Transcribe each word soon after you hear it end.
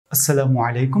আসসালামু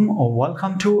আলাইকুম ও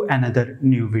welcome to another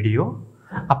new video.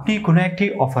 আপনি কোনো একটি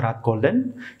অপরাধ করলেন,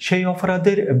 সেই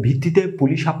অপরাধের ভিত্তিতে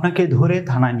পুলিশ আপনাকে ধরে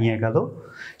থানায় নিয়ে গেল,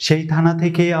 সেই থানা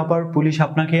থেকে আবার পুলিশ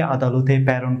আপনাকে আদালতে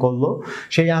প্রেরণ করলো,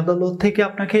 সেই আদালত থেকে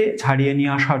আপনাকে ছাড়িয়ে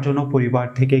নিয়ে আসার জন্য পরিবার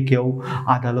থেকে কেউ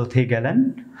আদালতে গেলেন।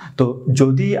 তো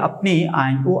যদি আপনি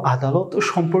আইন ও আদালত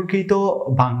সম্পর্কিত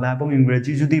বাংলা এবং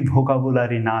ইংরেজি যদি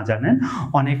ভোকাবুলারি না জানেন,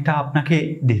 অনেকটা আপনাকে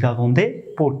দ্বিধাদ্বন্দ্বে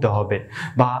পড়তে হবে,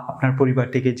 বা আপনার পরিবার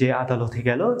থেকে যে আদালতে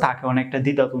গেল তাকে অনেকটা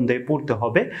দ্বিধাদ্বন্দ্বে পড়তে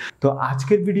হবে। তো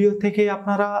আজকের ভিডিও থেকে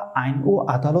আপনারা আইন ও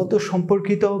আদালত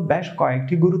সম্পর্কিত বেশ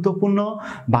কয়েকটি গুরুত্বপূর্ণ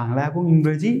বাংলা এবং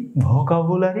ইংরেজি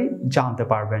ভোকাবুলারি জানতে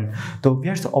পারবেন। তো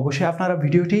ভিউয়ার্স, অবশ্যই আপনারা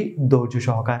ভিডিওটি ধৈর্য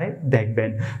সহকারে দেখবেন,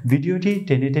 ভিডিওটি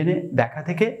টেনে টেনে দেখা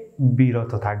থেকে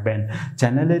বিরত থাকবেন।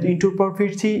 চ্যানেলের ইন্ট্রোর পর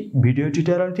ফিরছি ভিডিও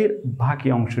টিউটোরিয়ালটির বাকি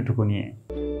অংশটুকু নিয়ে।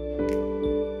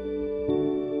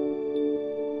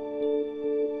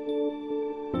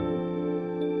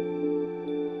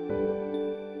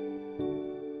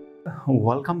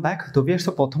 Welcome back. তো ভিউয়ার্স,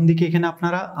 প্রথম দিকে এখানে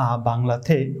আপনারা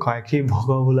বাংলাতে কয়েকটি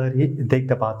ভোকাবুলারি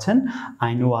দেখতে পাচ্ছেন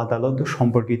আইন ও আদালত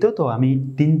সম্পর্কিত। তো আমি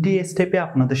তিনটি স্টেপে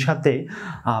আপনাদের সাথে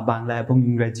বাংলা এবং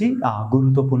ইংরেজি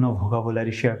গুরুত্বপূর্ণ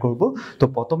ভোকাবুলারি শেয়ার করব। তো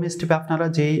প্রথম স্টেপে আপনারা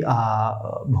যেই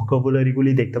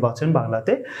ভোকাবুলারিগুলি দেখতে পাচ্ছেন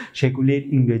বাংলাতে, সেগুলির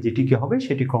ইংরেজিটি কী হবে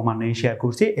সেটি ক্রমান্বয়ে শেয়ার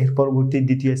করছি। এর পরবর্তী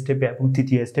দ্বিতীয় স্টেপে এবং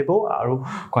তৃতীয় স্টেপেও আরও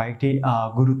কয়েকটি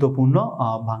গুরুত্বপূর্ণ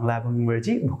বাংলা এবং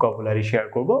ইংরেজি ভোকাবুলারি শেয়ার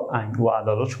করব আইন ও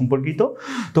আদালত সম্পর্কিত।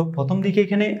 তো প্রথম দিকে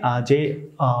এখানে যে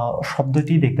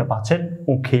শব্দটি দেখতে পাচ্ছেন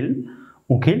উকিল,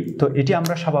 উকিল, তো এটি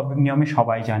আমরা স্বাভাবিক নিয়মে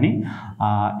সবাই জানি।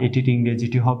 এটির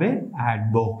ইংরেজিটি হবে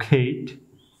advocate,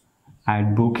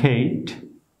 advocate,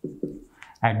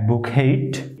 advocate,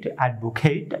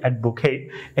 advocate, advocate.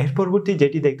 এর পরবর্তী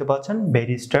যেটি দেখতে পাচ্ছেন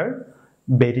ব্যারিস্টার,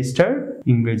 ব্যারিস্টার,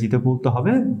 ইংরেজিতে বলতে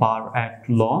হবে বার at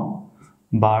law,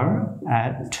 bar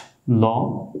at law,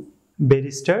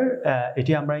 barrister,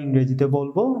 এটি আমরা ইংরেজিতে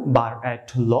বলবো বার অ্যাট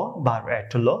ল, বার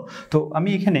অ্যাট ল। তো আমি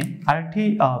এখানে আরেকটি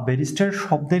ব্যারিস্টার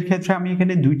শব্দের ক্ষেত্রে আমি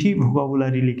এখানে দুইটি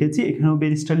ভোকাবুলারি লিখেছি, এখানেও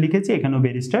ব্যারিস্টার লিখেছি, এখানেও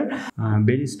ব্যারিস্টার,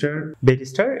 ব্যারিস্টার,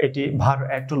 ব্যারিস্টার, এটি বার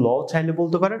অ্যাট ল চাইলে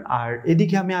বলতে পারেন। আর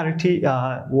এদিকে আমি আরেকটি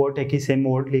ওয়ার্ড, একই সেম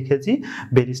ওয়ার্ড লিখেছি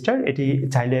ব্যারিস্টার, এটি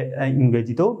চাইলে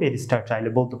ইংরেজিতেও ব্যারিস্টার চাইলে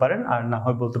বলতে পারেন, আর না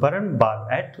হয় বলতে পারেন বার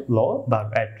অ্যাট ল, বার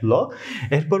অ্যাট ল।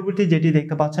 এর পরবর্তী যেটি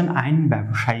দেখতে পাচ্ছেন আইন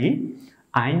ব্যবসায়ী,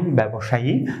 আইন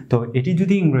ব্যবসায়ী। তো এটি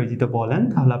যদি ইংরেজিতে বলেন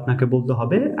তাহলে আপনাকে বলতে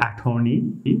হবে অ্যাটর্নি,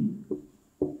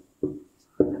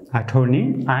 অ্যাটর্নি,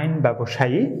 আইন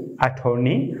ব্যবসায়ী,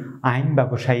 অ্যাটর্নি, আইন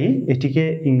ব্যবসায়ী, এটিকে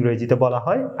ইংরেজিতে বলা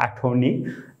হয় অ্যাটর্নি,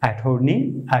 অ্যাটর্নি,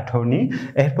 অ্যাটর্নি।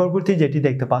 এর পরবর্তী যেটি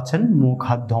দেখতে পাচ্ছেন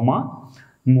মোকদ্দমা,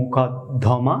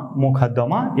 মোকদ্দমা,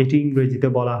 মোকদ্দমা, এটি ইংরেজিতে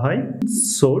বলা হয়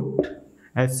সুট,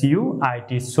 SUIT,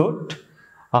 সুট।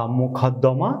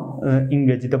 মোকদ্দমা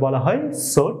ইংরেজিতে বলা হয়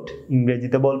সুট,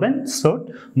 ইংরেজিতে বলবেন সুট,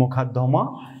 মোকদ্দমা,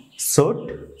 সুট,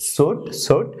 সুট,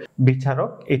 সুট।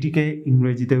 বিচারক, এটিকে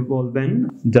ইংরেজিতে বলবেন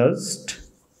জাস্ট,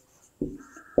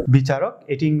 বিচারক,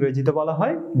 এটি ইংরেজিতে বলা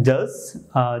হয় জাজ,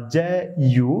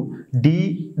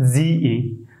 JUDGE,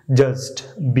 জাস্ট,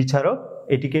 বিচারক,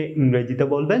 এটিকে ইংরেজিতে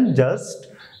বলবেন জাস্ট,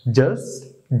 জাজ,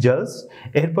 জাজ।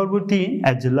 এর পরবর্তী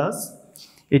এজলাস,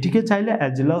 এটিকে চাইলে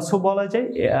এজলাসও বলা যায়,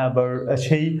 আবার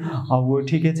সেই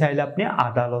ওয়ার্ডটিকে চাইলে আপনি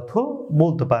আদালতও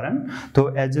বলতে পারেন। তো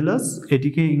এজলাস,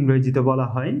 এটিকে ইংরেজিতে বলা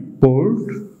হয় court,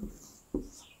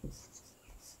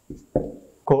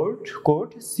 court, court,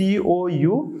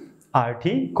 COURT,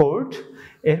 court.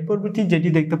 এর পরবর্তী যেটি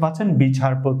দেখতে পাচ্ছেন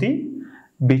বিচারপতি,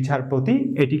 বিচারপতি,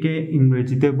 এটিকে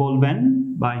ইংরেজিতে বলবেন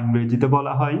বা ইংরেজিতে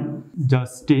বলা হয়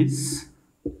জাস্টিস,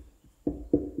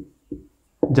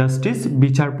 জাস্টিস,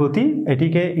 বিচারপতি,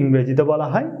 এটিকে ইংরেজিতে বলা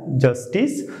হয়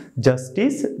জাস্টিস,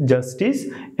 জাস্টিস, জাস্টিস।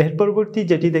 এর পরবর্তী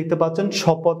যেটি দেখতে পাচ্ছেন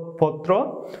শপথপত্র,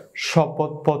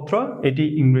 শপথপত্র, এটি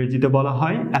ইংরেজিতে বলা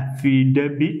হয়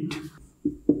অ্যাফিডেভিট,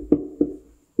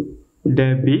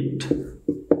 ডেভিট,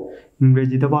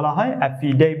 ইংরেজিতে বলা হয়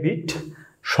অ্যাফিডেভিট,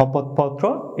 শপথপত্র,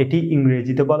 এটি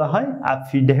ইংরেজিতে বলা হয়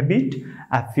অ্যাফিডেভিট,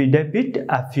 অ্যাফিডেভিট,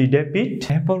 অ্যাফিডেভিট।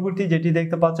 এর পরবর্তী যেটি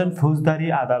দেখতে পাচ্ছেন ফৌজদারি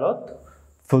আদালত,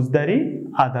 ফৌজদারি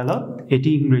আদালত, এটি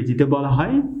ইংরেজিতে বলা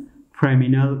হয়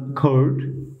ক্রিমিনাল কোর্ট,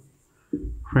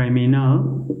 ক্রিমিনাল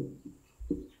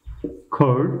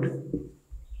কোর্ট,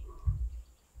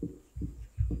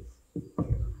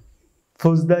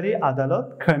 ফৌজদারি আদালত,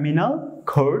 ক্রিমিনাল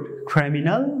কোর্ট,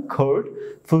 ক্রিমিনাল কোর্ট,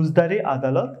 ফৌজদারি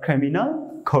আদালত, criminal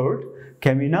court,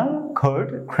 criminal court,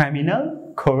 criminal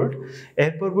court.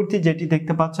 এর পরবর্তী যেটি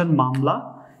দেখতে পাচ্ছেন মামলা,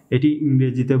 এটি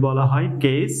ইংরেজিতে বলা হয়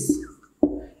কেস,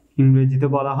 ইংরেজিতে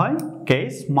বলা হয়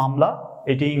কেস, মামলা,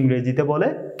 এটি ইংরেজিতে বলে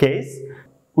কেস।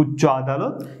 উচ্চ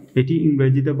আদালত, এটি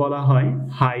ইংরেজিতে বলা হয়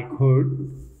হাইকোর্ট,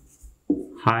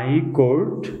 হাই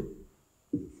কোর্ট,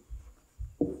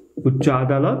 উচ্চ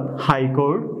আদালত, হাই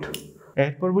কোর্ট।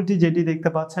 এর পরবর্তী যেটি দেখতে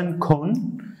পাচ্ছেন খুন,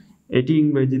 এটি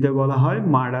ইংরেজিতে বলা হয়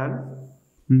মার্ডার।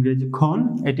 ইংরেজি খুন,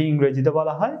 এটি ইংরেজিতে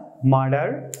বলা হয় মার্ডার,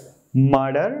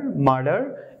 মার্ডার, মার্ডার।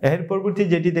 এর পরবর্তী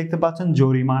যেটি দেখতে পাচ্ছেন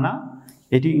জরিমানা,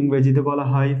 এটি ইংরেজিতে বলা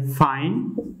হয় ফাইন,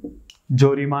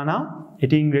 জরিমানা,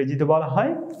 এটি ইংরেজিতে বলা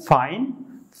হয় ফাইন,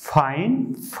 ফাইন,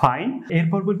 ফাইন। এর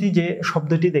পরবর্তী যে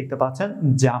শব্দটি দেখতে পাচ্ছেন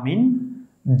জামিন,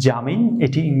 জামিন,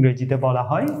 এটি ইংরেজিতে বলা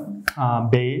হয়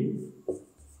বেল,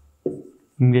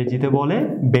 ইংরেজিতে বলে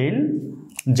বেল,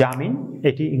 জামিন,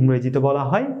 এটি ইংরেজিতে বলা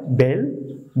হয় বেল,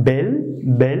 বেল,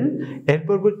 বেল। এর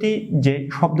পরবর্তী যে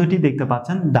শব্দটি দেখতে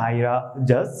পাচ্ছেন দায়রা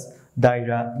জাজ,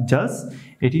 দায়রা জাজ,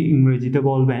 এটি ইংরেজিতে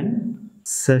বলবেন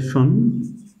সেশন,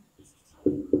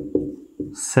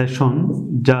 সেশন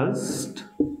জাস্ট,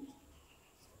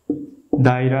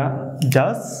 দায়রা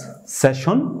জাজ,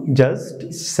 সেশন জাস্ট,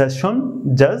 সেশন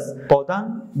জাজ। প্রধান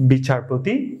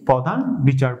বিচারপতি, প্রধান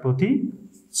বিচারপতি,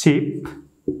 চিফ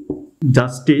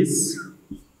জাস্টিস,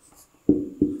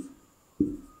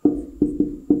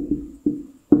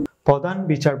 প্রধান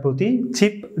বিচারপতি,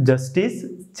 চিফ জাস্টিস,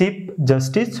 চিফ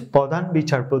জাস্টিস, প্রধান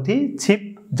বিচারপতি, চিফ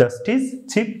জাস্টিস,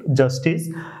 চিফ জাস্টিস।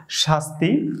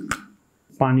 শাস্তি,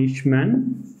 পানিশমেন্ট,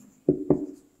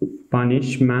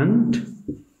 পানিশমেন্ট,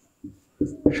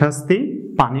 শাস্তি,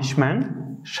 পানিশমেন্ট,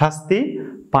 শাস্তি,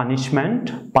 পানিশমেন্ট,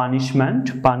 পানিশমেন্ট,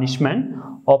 পানিশমেন্ট।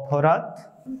 অপরাধ,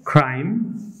 ক্রাইম,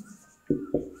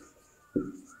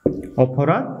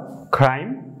 অপরাধ, ক্রাইম,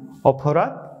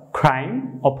 অপরাধ, ক্রাইম,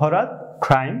 অপরাধ,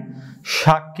 ক্রাইম।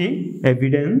 সাক্ষী,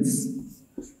 এভিডেন্স,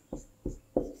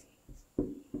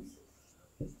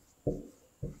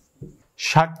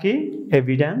 সাক্ষী,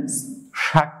 এভিডেন্স,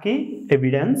 সাক্ষী,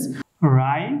 এভিডেন্স।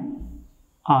 রায়,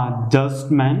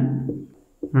 জাজমেন্ট,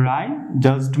 রায়,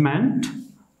 জাজমেন্ট,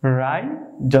 রায়,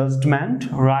 জাজমেন্ট,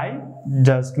 রায়,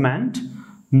 জাজমেন্ট।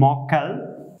 মক্কেল,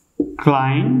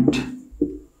 ক্লায়েন্ট,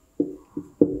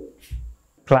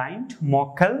 ক্লায়েন্ট,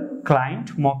 মক্কেল, ক্লায়েন্ট,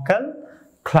 মক্কেল,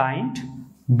 ক্লায়েন্ট।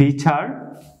 বিচার,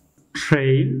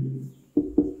 ট্রেইল,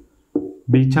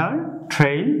 বিচার,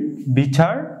 ট্রেইল,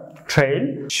 বিচার, ট্রেইল।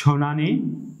 শুনানি,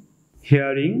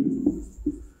 হিয়ারিং,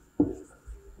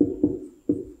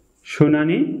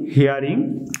 শুনানি, হিয়ারিং,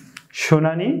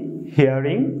 শুনানি,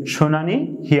 হিয়ারিং, শুনানি,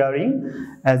 হিয়ারিং।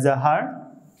 এজাহার,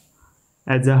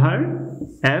 এজাহার,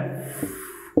 F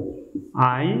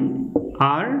I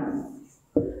R,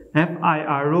 F I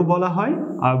আরও বলা হয়,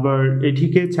 আবার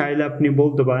এটিকে চাইলে আপনি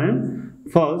বলতে পারেন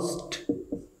first,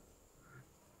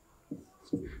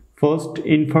 first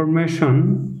information,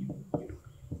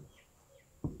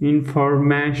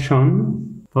 information,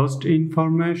 first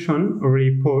information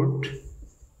report.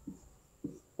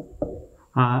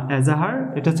 এজাহার,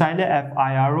 এটা চাইলে এফ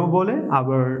আই আরও বলে,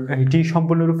 আবার এটি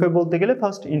সম্পূর্ণরূপে বলতে গেলে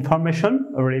first information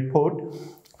report,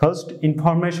 first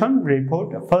information report,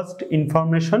 first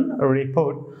information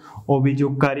report.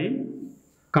 অভিযোগকারী,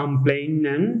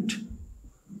 কমপ্লেইন্যান্ট,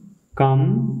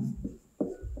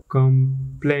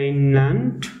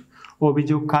 কমপ্লেইন্যান্ট,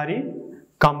 অভিযোগকারী,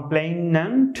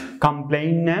 কমপ্লেইন্যান্ট,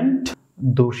 কমপ্লেইন্যান্ট।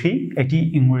 দোষী, এটি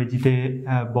ইংরেজিতে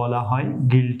বলা হয়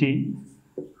গিলটি,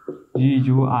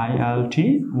 GUILTY,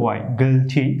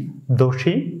 গিলটি,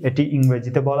 দোষী, এটি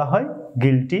ইংরেজিতে বলা হয়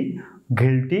গিলটি,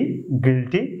 গিলটি,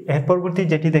 গিলটি। এর পরবর্তী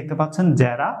যেটি দেখতে পাচ্ছেন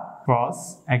জেরা, cross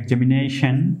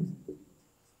examination,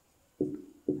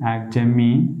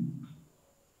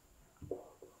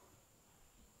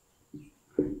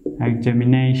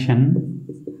 examination,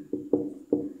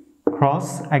 cross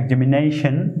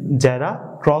examination, জেরা,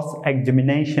 ক্রস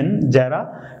এক্সামিনেশন, জেরা,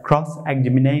 ক্রস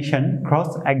এক্সামিনেশন,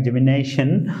 ক্রস এক্সামিনেশন।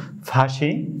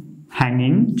 ফাঁসি,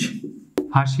 হ্যাঙ্গিং,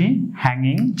 ফাঁসি,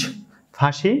 হ্যাঙ্গিং,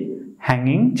 ফাঁসি,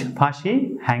 হ্যাঙ্গিং, ফাঁসি,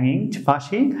 হ্যাঙ্গিং,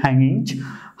 ফাঁসি, হ্যাঙ্গিং।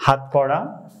 হাতকড়া,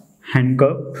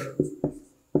 handcuff,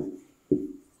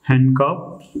 handcuff,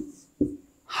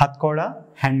 হাতকড়া,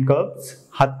 হ্যান্ডকাফস,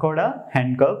 হাতকড়া,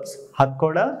 হ্যান্ডকাফস,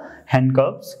 হাতকড়া,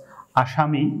 হ্যান্ডকাফস।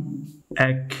 আসামি,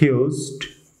 অ্যাকিউজড,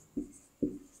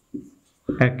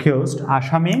 অ্যাকিউজড,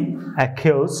 আসামি,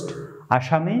 অ্যাকিউজড,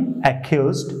 আসামি,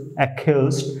 অ্যাকিউজড,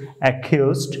 অ্যাকিউজড,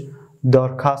 অ্যাকিউজড।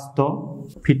 দরখাস্ত,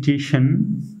 পিটিশন,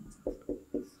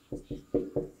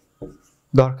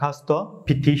 দরখাস্ত,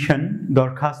 পিটিশন,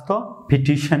 দরখাস্ত,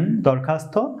 পিটিশন,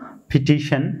 দরখাস্ত,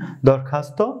 পিটিশন,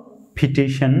 দরখাস্ত,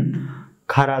 পিটিশন।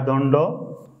 কারাদণ্ড,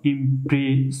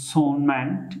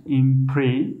 ইমপ্রিসনমেন্ট,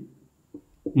 ইমপ্রিসনমেন্ট,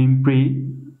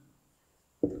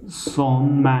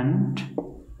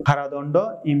 কারাদণ্ড,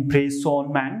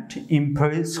 ইমপ্রিসনমেন্ট,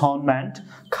 ইমপ্রিসনমেন্ট,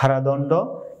 কারাদণ্ড,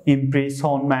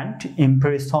 ইমপ্রিসনমেন্ট,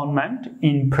 ইমপ্রিসনমেন্ট,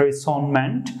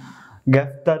 ইমপ্রিসনমেন্ট।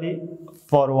 গ্রেফতারি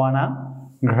পরোয়ানা,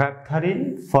 গ্রেপ্তারি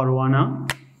পরোয়ানা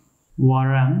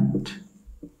ওয়ারেন্ট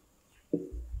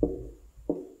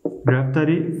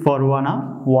গ্রেপ্তারি পরোয়ানা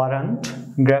ওয়ারেন্ট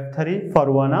গ্রেপ্তারি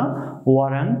পরোয়ানা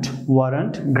ওয়ারেন্ট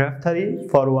ওয়ারেন্ট গ্রেপ্তারি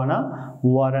পরোয়ানা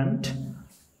warrant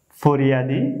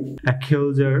ফরিয়াদি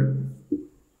অ্যাকিউজার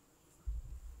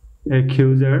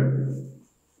অ্যাকিউজার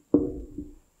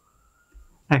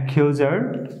অ্যাকিউজার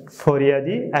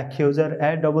ফরিয়াদি অ্যাকিউজার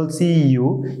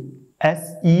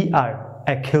ACCUSER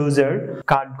অ্যাকিউজার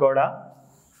Kathgora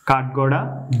Kathgora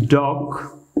dog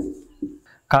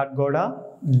Kathgora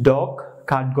dog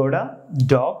Kathgora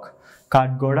dog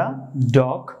Kathgora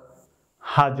dog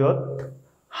হাজত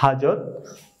হাজত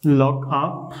লক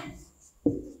আপ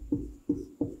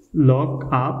লক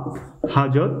আপ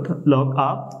হাজত লক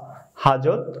আপ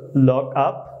হাজত lock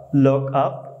up lock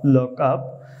up lock up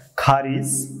খারিজ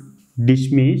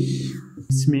ডিসমিস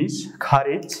ডিসমিস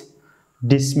খারিজ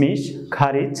ডিসমিস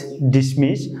খারিজ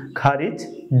ডিসমিস খারিজ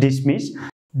ডিসমিস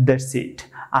দ্যাটস ইট।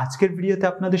 আজকের ভিডিওতে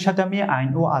আপনাদের সাথে আমি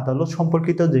আইন ও আদালত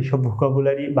সম্পর্কিত যেসব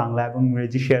ভোকাবুলারি বাংলা এবং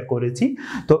ইংরেজি শেয়ার করেছি,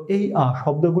 তো এই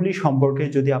শব্দগুলি সম্পর্কে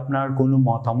যদি আপনার কোনো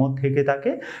মতামত থেকে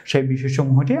থাকে সেই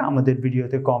বিষয়সমূহটি আমাদের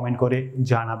ভিডিওতে কমেন্ট করে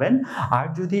জানাবেন। আর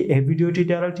যদি এই ভিডিওটি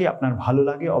টিউটোরিয়ালটি আপনার ভালো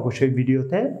লাগে অবশ্যই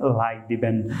ভিডিওতে লাইক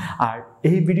দিবেন, আর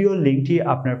এই ভিডিওর লিঙ্কটি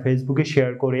আপনার ফেসবুকে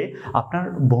শেয়ার করে আপনার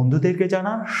বন্ধুদেরকে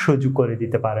জানার সুযোগ করে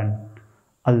দিতে পারেন।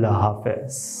 আল্লাহ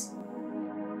হাফেজ।